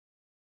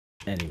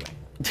Anyway.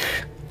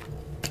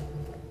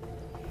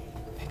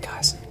 Hey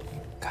guys.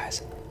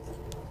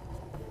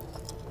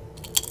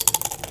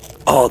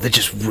 Oh, they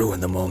just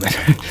ruined the moment.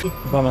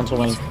 Environmental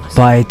link.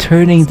 By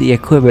turning the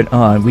equipment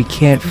on, we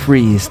can't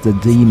freeze the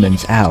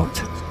demons out.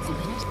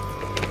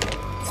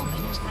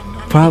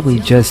 Probably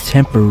just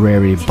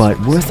temporary, but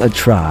worth a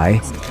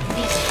try.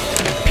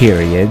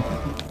 Period.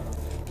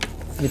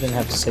 You didn't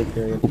have to say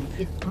period.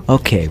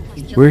 Okay,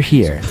 we're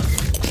here.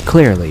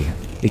 Clearly,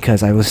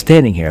 because I was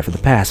standing here for the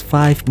past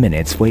 5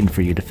 minutes waiting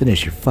for you to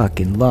finish your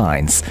fucking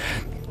lines.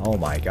 Oh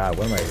my god,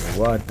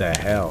 what the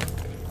hell?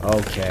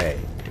 Okay.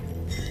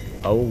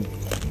 Oh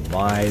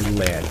my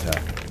Lanta.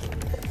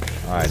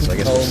 Alright, so I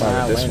guess we'll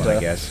start with this one, I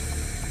guess.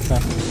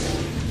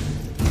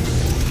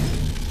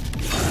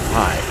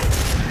 Hi.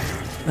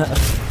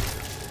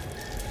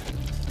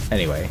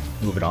 Anyway,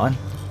 moving on.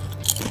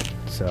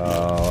 So,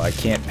 I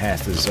can't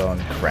pass the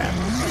zone. Crap.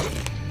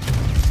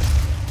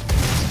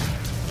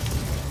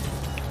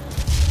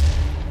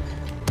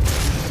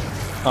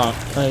 Oh,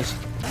 nice.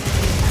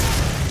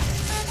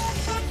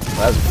 Well,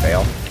 that was a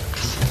fail.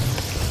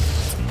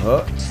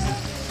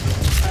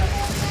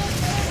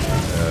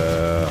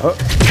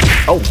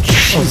 Oh,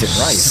 Jesus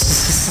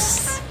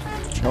Christ.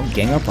 Don't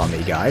gang up on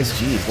me, guys.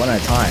 Jeez, one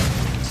at a time.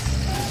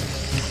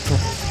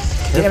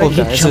 Careful, Damn it,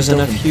 guys. There's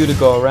enough Hugh to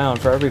go around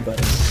for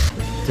everybody.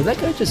 Did that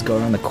guy just go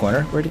around the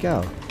corner? Where'd he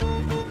go?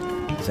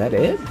 Is that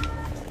it?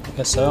 I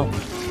guess so.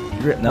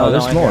 No,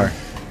 there's more.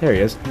 There he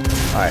is.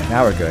 Alright,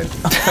 now we're good.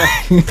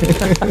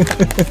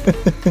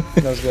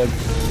 That was good.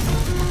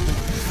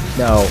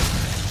 No.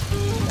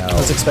 I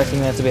was expecting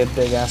that to be a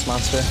big ass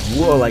monster.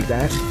 Whoa, like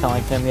that? Kinda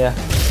like him, yeah.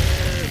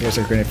 Here's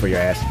a grenade for your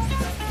ass.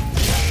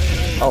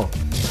 Oh.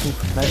 Ooh,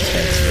 nice.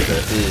 Thanks for the...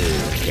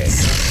 Okay.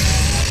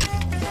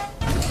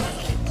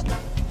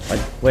 What?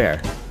 Where?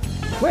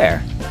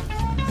 Where?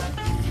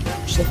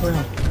 Just look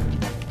around.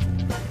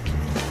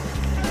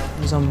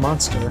 There's a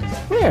monster.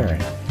 Where?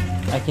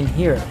 I can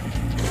hear it.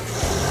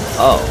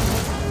 Oh.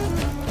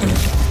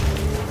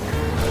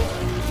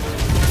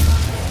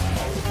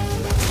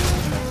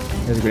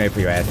 Here's a grenade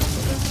for your ass.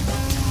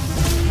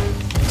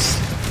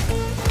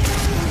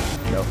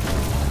 Nope.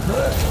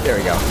 There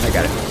we go. I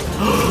got it.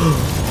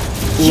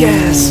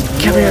 Yes!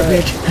 Come here,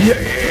 bitch!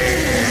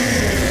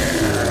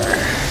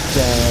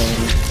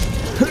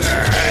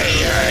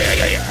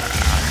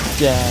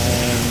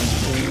 Dang.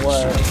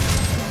 What?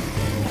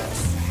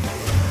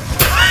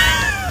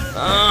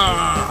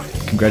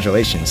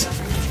 Congratulations.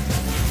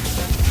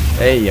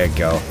 There you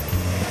go.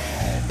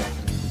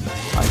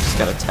 I just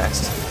got a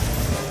text.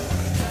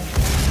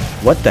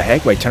 What the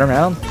heck? Wait, turn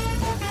around?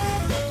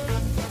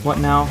 What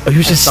now? Oh, he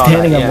was just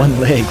standing on one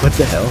leg. What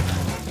the hell?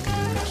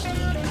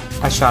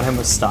 I shot him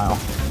with style.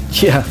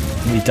 Yeah,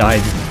 he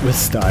died with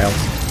style.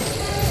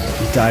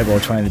 He died while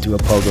trying to do a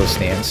pogo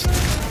stance.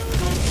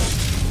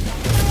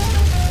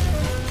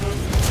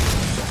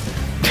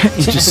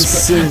 He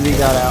As soon as he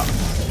got out.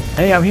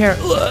 Hey, I'm here.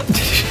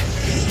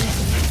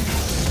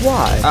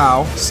 Why?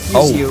 Ow.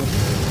 Excuse you.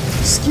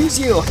 Excuse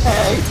you.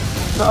 Hey.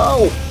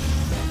 No.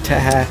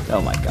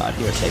 Oh my god,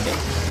 here, take it.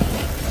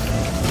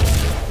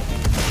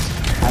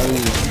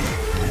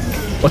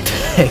 What the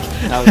heck?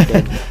 That was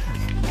good.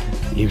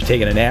 You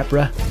taking a nap,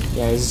 bruh?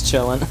 Yeah, he's just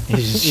chilling.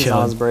 He's just chilling.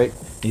 on his break.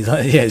 He's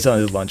on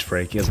his lunch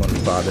break. He doesn't want to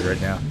be bothered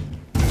right now.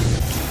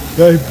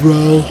 Hey,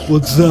 bro.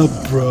 What's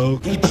up, bro?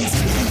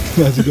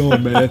 How's it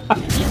going, man?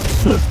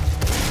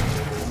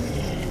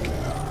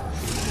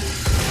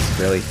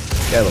 Really?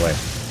 Get out of the way.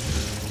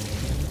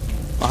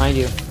 Behind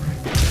you.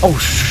 Oh,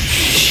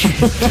 shit.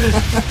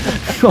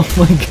 Oh,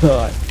 my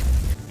God.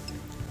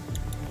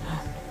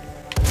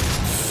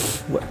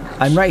 What?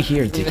 I'm right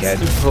here, dickhead.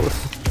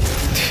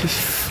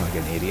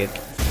 Fucking idiot.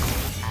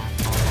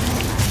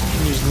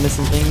 You're just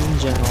missing things in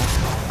general.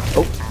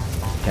 Oh.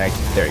 Okay,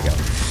 there you go.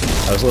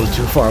 I was a little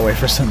too far away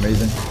for some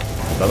reason.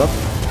 Up, up.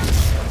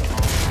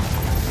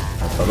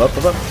 Up, up,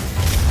 up, up.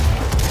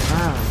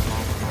 Ah.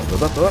 Up,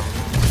 up, up, up.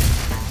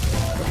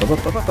 Up,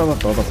 up, up, up, up,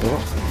 up, up, up.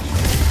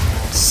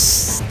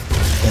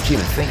 Don't you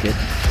even think it. I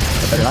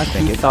better not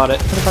think He it. thought it.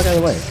 Get the fuck out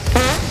of the way.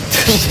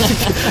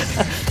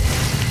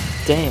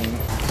 Dang.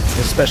 It's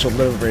a special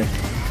delivery.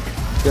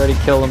 You already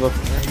killed him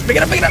before. Pick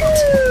it up, pick it up!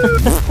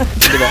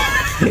 Give me that.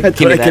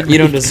 Give me that. You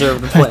don't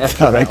deserve to play I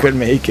thought I could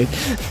make it.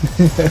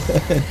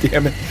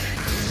 Damn it.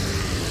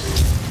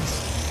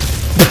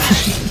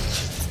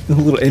 A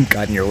little imp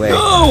got in your way.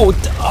 No!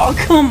 Oh,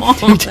 come on!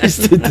 You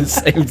just did the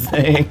same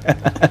thing.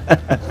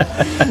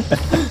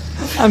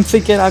 I'm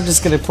thinking I'm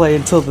just gonna play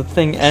until the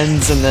thing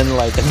ends and then,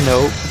 like,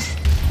 nope.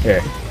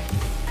 Here.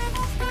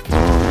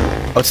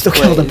 Oh, it still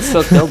killed him. It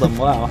still killed him,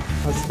 wow.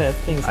 What's that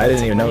thing? I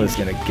didn't even know it was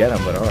gonna get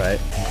him, but alright.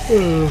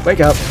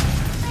 Wake up!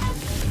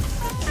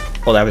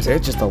 Oh, that was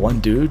it? Just the one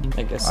dude?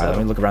 I guess Alright, so. let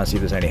me look around, see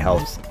if there's any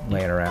health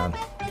laying around.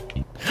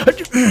 Are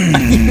you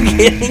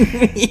kidding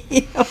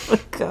me? Oh my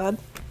god.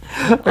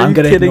 I'm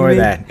gonna ignore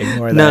that.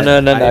 Ignore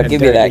that. No.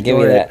 Give me that. Give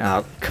me that.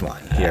 Oh, come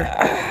on. Here.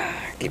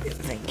 Give me the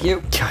thing.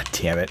 Thank you. God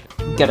damn it.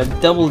 You got a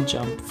double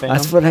jump, fam.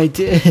 That's what I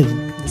did.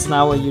 That's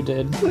not what you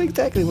did. That's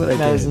exactly what I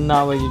That is did.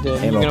 not what you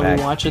did. Ammo You're gonna be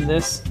pack. watching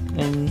this,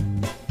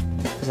 and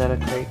is that a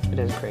crate? It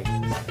is a crate.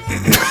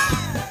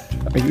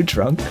 Are you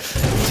drunk? A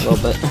little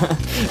bit.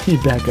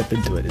 You back up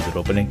into it. Is it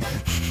opening?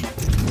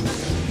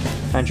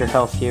 Find your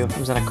health, Hugh. It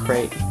was in a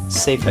crate.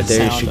 Safe I and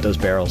dare you sound. shoot those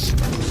barrels.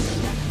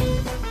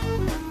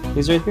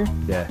 He's right here.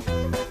 Yeah.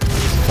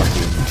 Fuck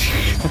you.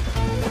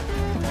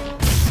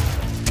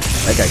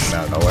 That guy came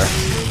out of nowhere.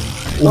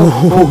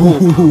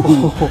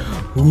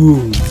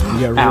 Ooh, you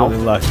got Ow.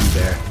 really lucky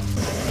there.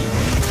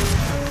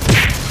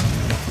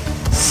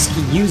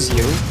 Excuse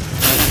you.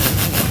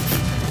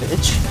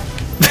 Bitch.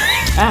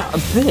 Ow, a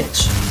bitch.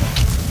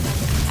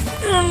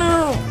 Oh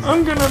no,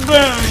 I'm gonna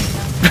die.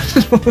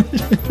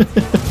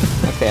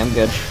 Okay, I'm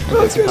good. I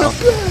got some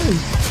health.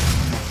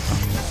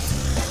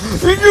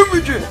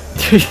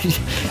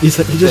 He's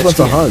like, he just wants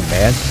a hug,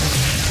 man.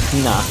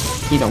 Nah,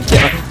 he don't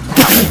give a.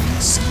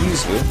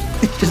 Excuse you.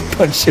 He just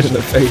punched it in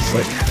the face,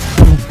 like.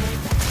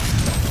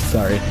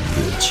 Sorry.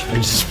 Bitch. I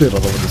just spit all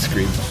over the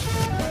screen.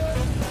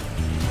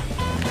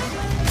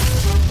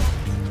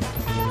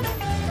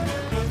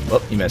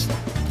 Oh, you missed.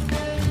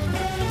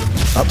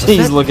 Oh,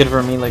 He's looking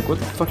for me like, what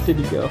the fuck did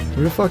he go?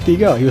 where the fuck did he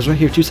go? He was right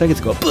here 2 seconds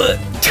ago.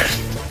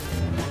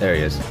 There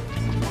he is.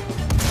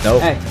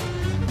 Nope. Hey.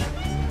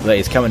 Wait,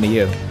 he's coming to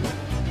you.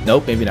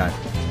 Nope, maybe not.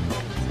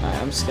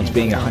 Alright, I'm just gonna.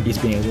 He's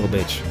being go a little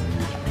bitch.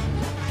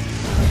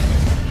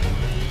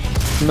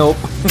 Nope.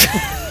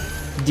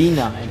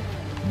 Denied.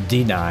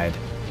 Denied.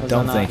 Was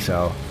Don't I think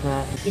not? so.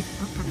 Nah.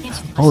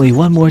 Only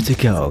one more to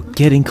go.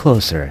 Getting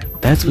closer.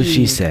 That's what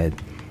she said.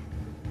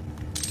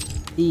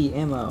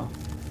 Ammo.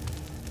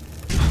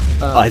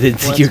 Oh, I didn't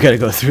think you were gonna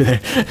go through there.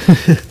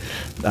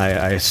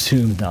 I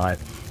assume not.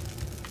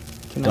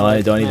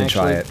 Don't even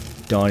try it.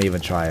 Don't even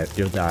try it.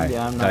 You'll die.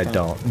 Yeah, I'm not gonna.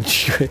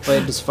 Don't.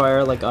 Wait, does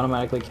fire like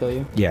automatically kill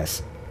you?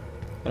 Yes.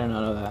 I did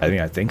not know that. I mean,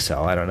 I think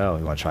so. I don't know.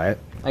 You want to try it?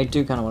 I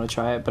do kind of want to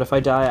try it, but if I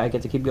die, I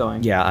get to keep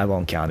going. Yeah, I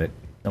won't count it.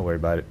 Don't worry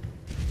about it.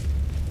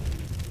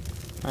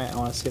 Alright, I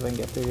want to see if I can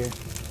get through here.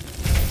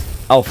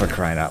 Oh, for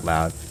crying out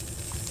loud.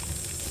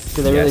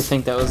 Do they really Yes.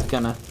 think that was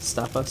gonna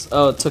stop us?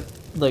 Oh, it took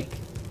like.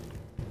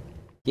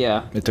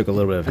 Yeah, It took a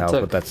little bit of It help,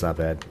 took- but that's not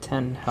bad.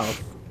 10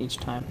 health each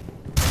time.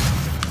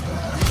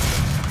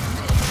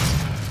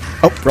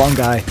 Oh, wrong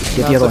guy.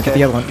 Get the other one. Get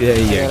the other one. There I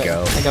you got it.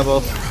 go. I got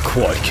both.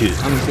 Quad kill.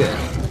 I'm good.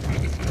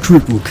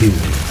 Triple kill.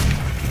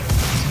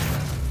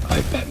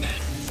 Hi, Batman.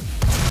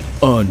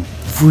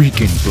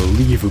 Unfreaking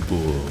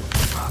believable.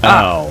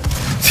 Ow.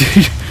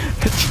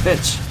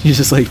 Bitch. You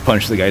just like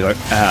punch the guy like,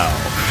 ow.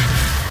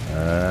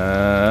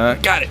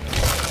 Got it.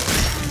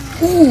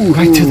 Ooh,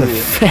 right to the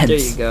fence. There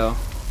you go.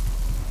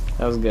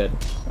 That was good.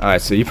 All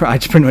right, so I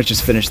pretty much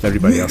just finished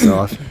everybody else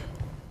off.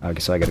 Okay,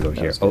 so I gotta go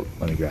here. Oh,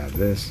 let me grab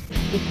this.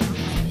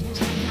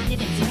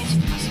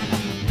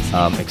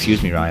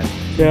 Excuse me, Ryan.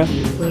 Yeah.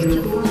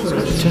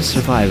 Just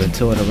survive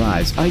until it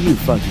arrives. Are you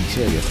fucking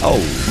serious?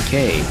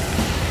 Okay.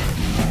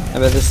 I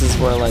bet this is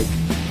where like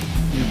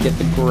you get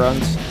the grunt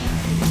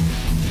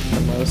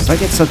the most. If I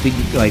get something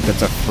like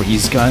that's a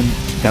freeze gun,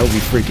 that would be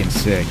freaking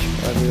sick.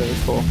 That'd be really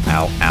cool.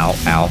 Ow, ow,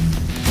 ow.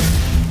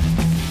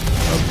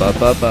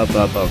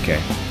 Up.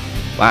 Okay.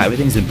 Wow,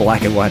 everything's in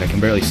black and white. I can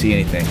barely see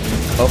anything.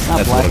 Oh, It's not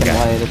that's a black little and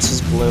guy. white, it's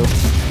just blue.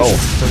 Oh.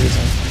 It's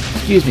freezing.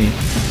 Excuse me.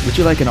 Would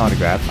you like an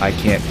autograph? I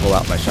can't pull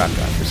out my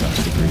shotgun for some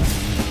degree.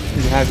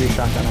 You have your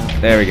shotgun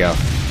out. There we go.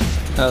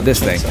 Oh, This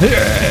thing. so.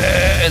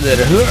 And then,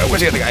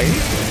 where's the other guy?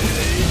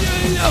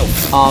 No.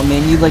 Aw,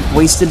 man, you like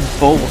wasted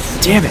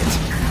both. Damn it.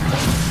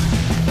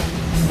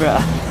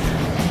 Bruh.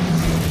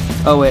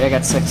 Oh wait, I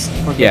got 6.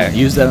 We're good. Yeah,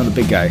 use that on the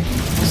big guy.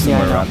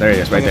 Somewhere I know. around. There he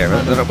is, right Okay, there.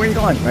 fine. Where are you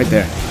going? Right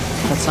there.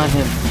 That's not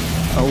him.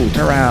 Oh,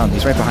 turn around.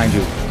 He's right behind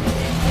you.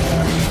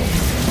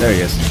 There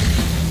he is.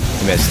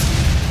 You missed.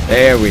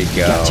 There we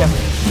go. Gotcha,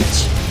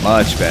 bitch.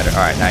 Much better.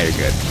 Alright, now you're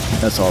good.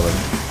 That's all that.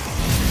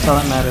 That's all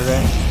that mattered,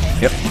 right?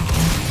 Yep.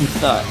 You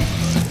thought.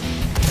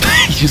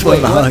 He just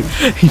Wait, wanted a what?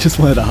 hug. He just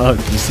wanted a hug.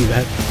 You see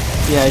that?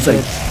 Yeah, I It's did.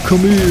 like, come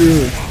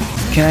here.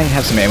 Can I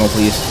have some ammo,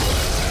 please?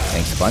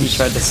 Thanks a bunch. You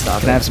tried to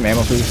stop Can I it. have some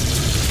ammo, please?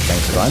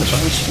 Thanks a bunch.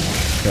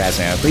 Can I have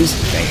some ammo, please?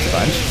 Thanks a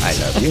bunch. I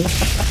love you.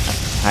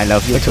 I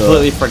love you I too.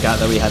 completely forgot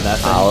that we had that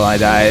thing. Oh, I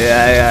died.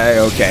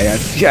 Okay.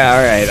 Yeah,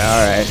 alright.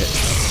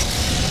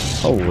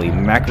 Holy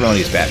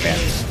macaroni's Batman.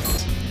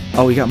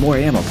 Oh, we got more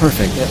ammo.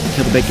 Perfect. Yep.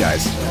 Kill the big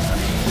guys.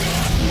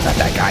 Not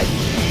that guy.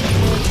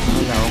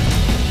 Oh no.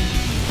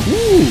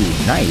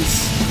 Ooh,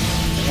 nice.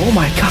 Oh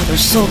my god,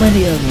 there's so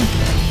many of them.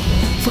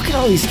 Look at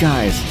all these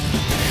guys.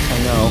 I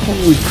know.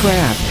 Holy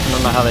crap. I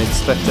don't know how they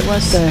expect it.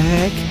 What the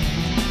heck?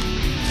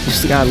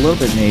 Just got a little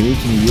bit maybe.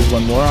 Can you use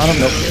one more on him?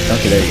 Nope.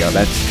 Okay, there you go.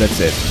 That's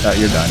it.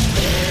 You're done.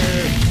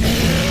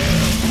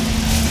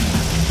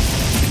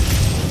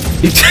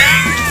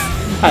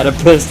 I had a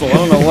pistol. I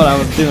don't know what I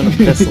was doing with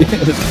a pistol.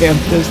 The damn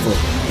pistol.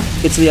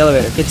 Get to the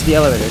elevator. Get to the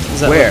elevator. Is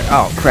that Where? what-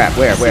 Oh crap.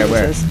 Where? see what it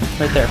Where? says?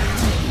 Right there.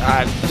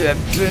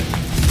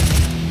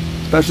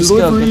 Special Just go.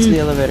 Get to the delivery.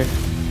 elevator.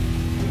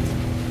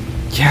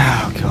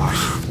 Yeah, oh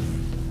gosh.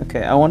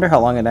 Okay, I wonder how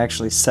long it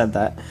actually said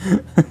that.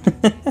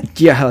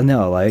 Yeah, I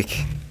know,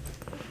 like...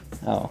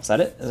 Oh, is that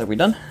it? Are we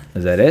done?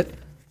 Is that it?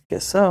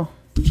 Guess so.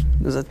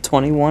 Was it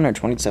 21 or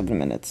 27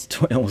 minutes?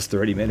 Almost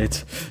 30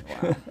 minutes.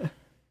 Wow.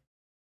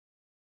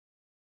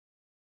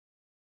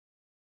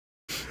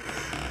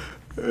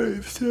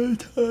 I'm so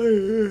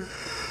tired.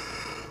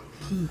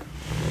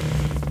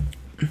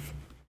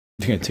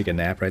 You're gonna take a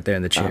nap right there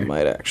in the chair? I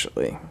might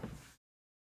actually.